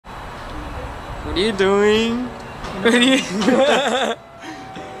What are you doing? What are you?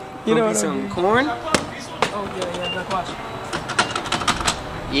 You know what some corn? Oh yeah, like watch.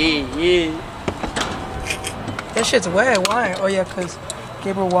 Yeah. That shit's wet. Why? Oh yeah, cause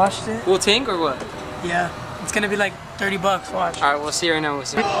Gabriel washed it. Full tank or what? Yeah, it's gonna be like $30. Watch. All right, we'll see right now. We'll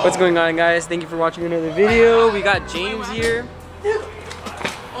see. What's going on, guys? Thank you for watching another video. We got James here.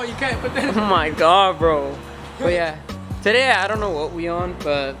 Oh, you can't put that. Oh my god, bro. But yeah, today I don't know what we on,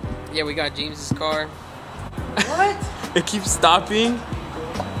 but yeah, we got James's car. What? It keeps stopping.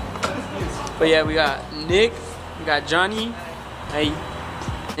 But yeah, we got Nick, we got Johnny, hey,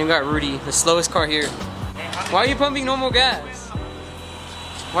 and we got Rudy, the slowest car here. Why are you pumping no more gas?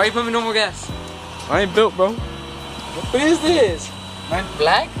 Why are you pumping no more gas? I ain't built, bro. What is this? Mine.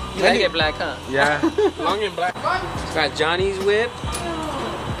 Black? You like it black, huh? Yeah. Long and black. We got Johnny's whip.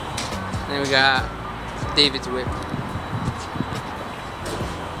 And then we got David's whip.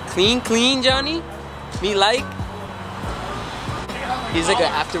 Clean, Johnny? Me like? He's like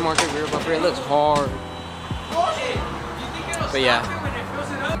an aftermarket rear bumper. It looks hard. But yeah.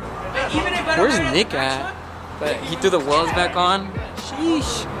 Where's Nick at? But he threw the wheels back on.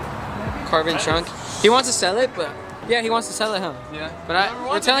 Sheesh. Carbon trunk. He wants to sell it, but yeah, he wants to sell it, huh? Yeah. But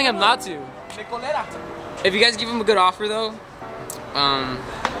we're telling him not to. If you guys give him a good offer though,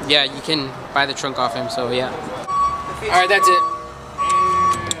 yeah, you can buy the trunk off him. So yeah. All right, that's it.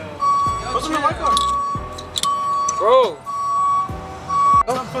 What's in my car? Bro.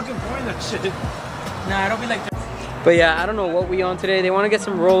 I'm fucking pouring that shit. Nah, don't be like that. But yeah, I don't know what we on today. They want to get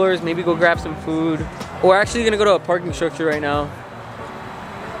some rollers, maybe go grab some food. We're actually gonna go to a parking structure right now.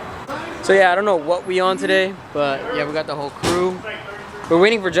 So yeah, I don't know what we on today, but yeah, we got the whole crew. We're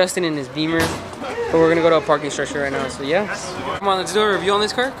waiting for Justin in his Beamer, but we're gonna go to a parking structure right now. So yeah, come on, let's do a review on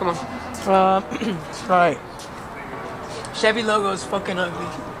this car. Come on. Right. Chevy logo is fucking ugly.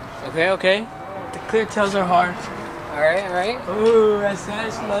 Okay. The clear tails are hard. All right. Ooh, that's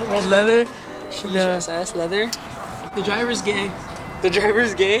red leather. Ass leather. The driver's gay. The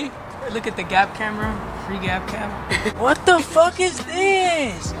driver's gay? Look at the gap camera. Free gap cam. What the fuck is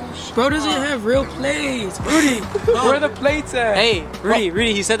this? Bro doesn't have real plates. Rudy, where are the plates at? Hey,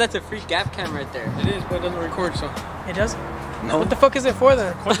 Rudy, he said that's a free gap cam right there. It is, but it doesn't record, so. It doesn't? No. What the fuck is it for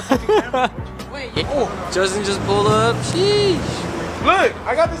then? Wait, Justin just pulled up. Sheesh. Look,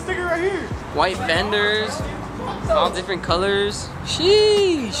 I got the sticker right here. White fenders. All different colors.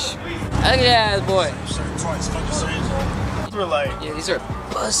 Sheesh. Look at that, boy. We're like, yeah, these are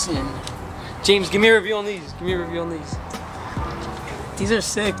bussin'. James, give me a review on these. These are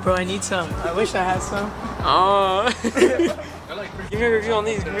sick, bro. I need some. I wish I had some. Oh. Give me a review on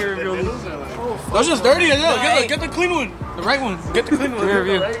these. those just dirty. Yeah. Get the clean one. The right one. Get the clean one. Give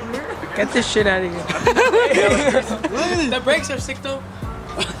me a review. Get this shit out of here. The brakes are sick though.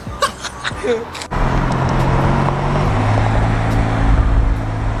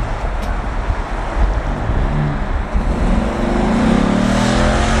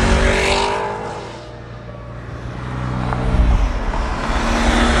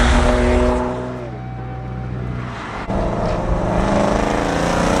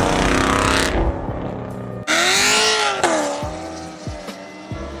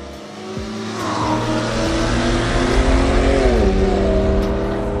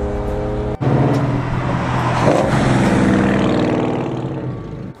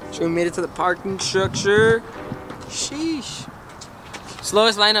 So we made it to the parking structure. Sheesh.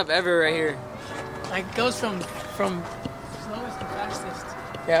 Slowest lineup ever right here. Like it goes from slowest to fastest.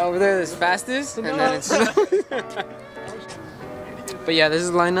 Yeah, over there is fastest, and then it's slow. But yeah, this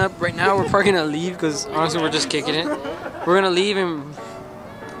is the lineup. Right now we're probably gonna leave because honestly we're just kicking it. We're gonna leave and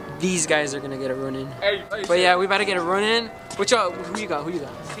these guys are gonna get a run in. But yeah, we about to get a run in. Who you got?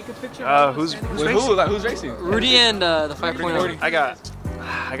 Take a picture. Who's racing? Rudy and the 5.0.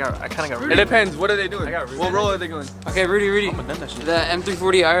 I kind of got Rudy. It depends. What are they doing? What role are they going? Okay, Rudy. The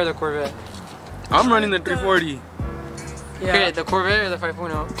M340i or the Corvette? I'm running the 340. Yeah. Okay, the Corvette or the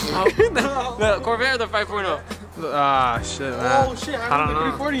 5.0? The Corvette or the 5.0? Shit, man. Oh shit! I don't know.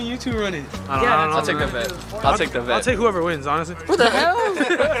 340 and you two running. I don't know. I'll take the vet. I'll take the vet. I'll take whoever wins, honestly. What the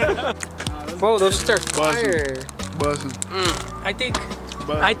hell? Bro, those shit are fire. Buzzing. I think.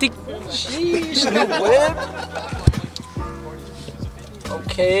 Sheesh, the whip.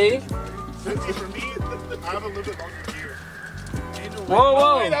 Okay. For me, I have a little bit longer gear.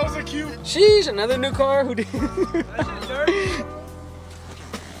 Whoa. That was a cute. Sheesh, another new car. Who did? That shit's dirty.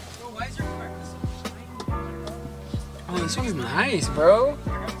 Why is your car so shiny? Oh, this one's nice, bro.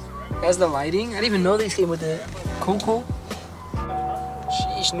 Has the lighting. I didn't even know these came with it. Cool.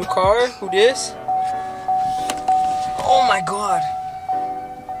 Sheesh, new car. Who this? Oh my god.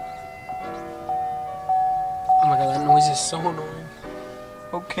 noise is so annoying.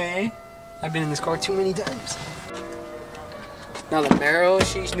 Okay. I've been in this car too many times. Now the Camaro,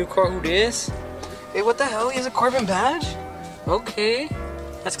 sheesh, new car, who this? Hey, what the hell? He has a carbon badge? Okay.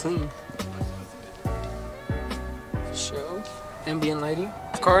 That's clean. Show. Ambient lighting.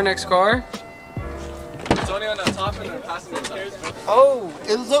 Car, next car. It's only on the top and the passenger side. Oh,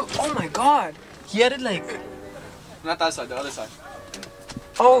 it look. Oh my god. He had it like. Not that side, the other side.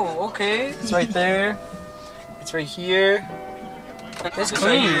 Oh, okay. It's right there. It's right here. That's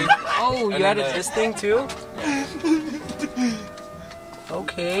clean. Oh, you added this thing too?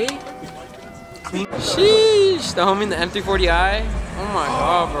 Okay. Clean. Sheesh. The homie in the M340i. Oh my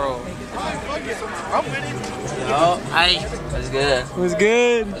god, bro. Yo, hi. What's good? What's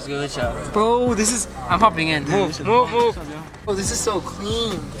good? What's good with y'all? Bro, this is. I'm popping in. Move. Oh, this is so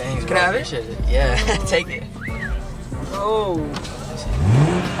clean. Thanks, Can I have it? Yeah, take it. Oh.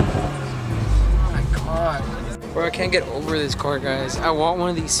 Oh my god. Bro, I can't get over this car, guys. I want one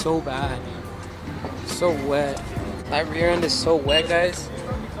of these so bad. So wet. That rear end is so wet, guys.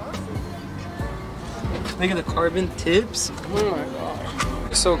 Look at the carbon tips. Oh my god.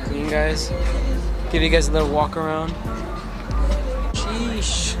 It's so clean, guys. Give you guys a little walk around.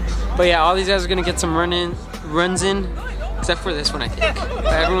 Sheesh. But yeah, all these guys are gonna get some runs in. Except for this one, I think.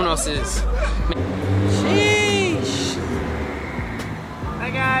 But everyone else is. Sheesh. Hi,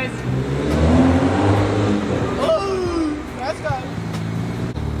 guys.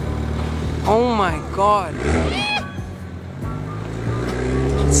 Oh my god.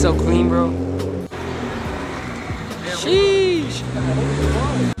 It's so clean, bro. Sheesh.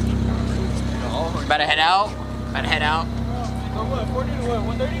 About to head out. About to head out.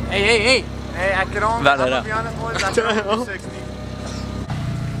 Hey. Hey, I can only, I'm gonna be honest, boys, I can only do 60.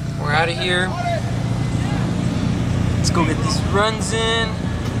 We're out of here. Let's go get these runs in.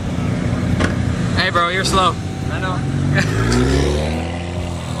 Hey, bro, you're slow. I know.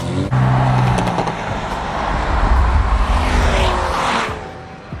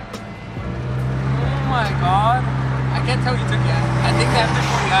 Oh my god. I can't tell you took it. I think they have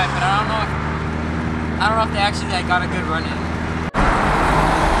 340i, but I don't know if they actually got a good run in.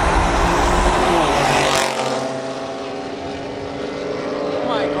 Oh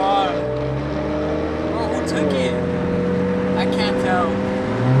my god. Bro, who took it? I can't tell.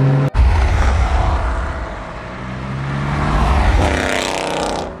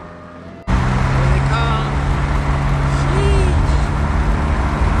 Here they come.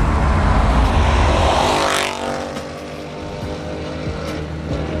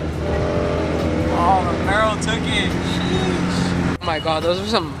 Took it. Sheesh. Oh my god, those were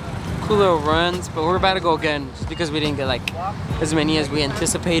some cool little runs, but we're about to go again just because we didn't get like as many as we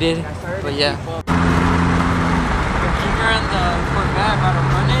anticipated. But yeah. The Beamer and the Corvette about to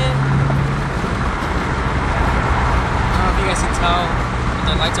run it. I don't know if you guys can tell, but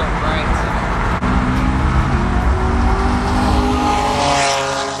the lights are bright.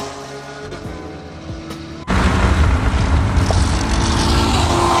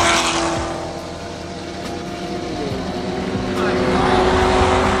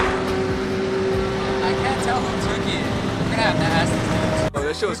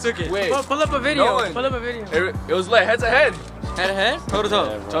 Took it. Wait. Pull up a video. No one. Pull up a video. It was like head to head. Head to head? Toe to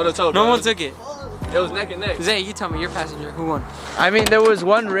toe. Toe to toe. No one took it. It was neck and neck. Zay, you tell me, your passenger, who won? I mean, there was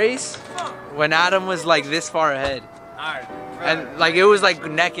one race when Adam was like this far ahead. Alright. And like it was like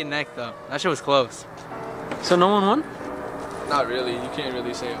neck and neck though. That shit was close. So no one won? Not really. You can't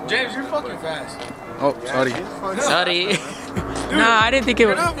really say it. James, you're fucking fast. Oh, sorry. Sorry. Nah, I didn't think it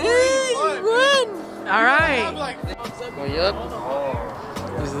was. Hey, you won! Alright. Oh, yup.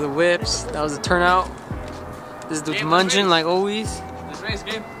 These are the whips. That was the turnout. This is the Mungeon, like always. Let's race,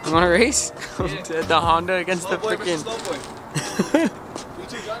 game. You want to race? Yeah. The Honda against the freaking. You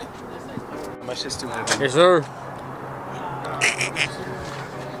too, Johnny? My shit's too heavy. Yes, sir.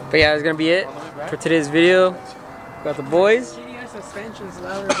 But yeah, that's gonna be it for today's video. Got the boys.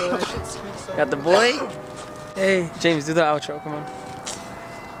 Got the boy. Hey, James, do the outro. Come on.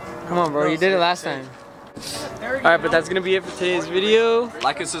 Come on, bro. You did it last time. Alright, but that's gonna be it for today's video.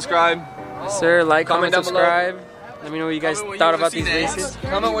 Like and subscribe. Yes, sir. Like, comment, Comment down subscribe. Let me know what you guys thought about these races.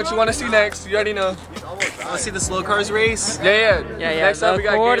 Comment what you want to see next. You already know. Want to see the slow cars race? Yeah. Yeah. Next time we The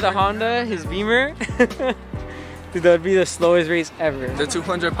got Ford, Gamer. the Honda, his Beamer. Dude, that would be the slowest race ever. The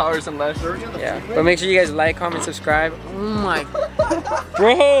 200 powers and less. Yeah, but make sure you guys like, comment, subscribe. Oh my,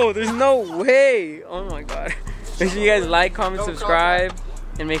 bro, there's no way. Oh my god. Make sure you guys like, comment, subscribe,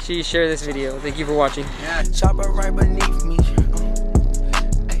 and make sure you share this video. Thank you for watching. Chopper right beneath me.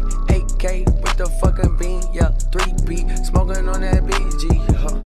 8K with the fucking beam, yeah, 3B, smoking on that BG.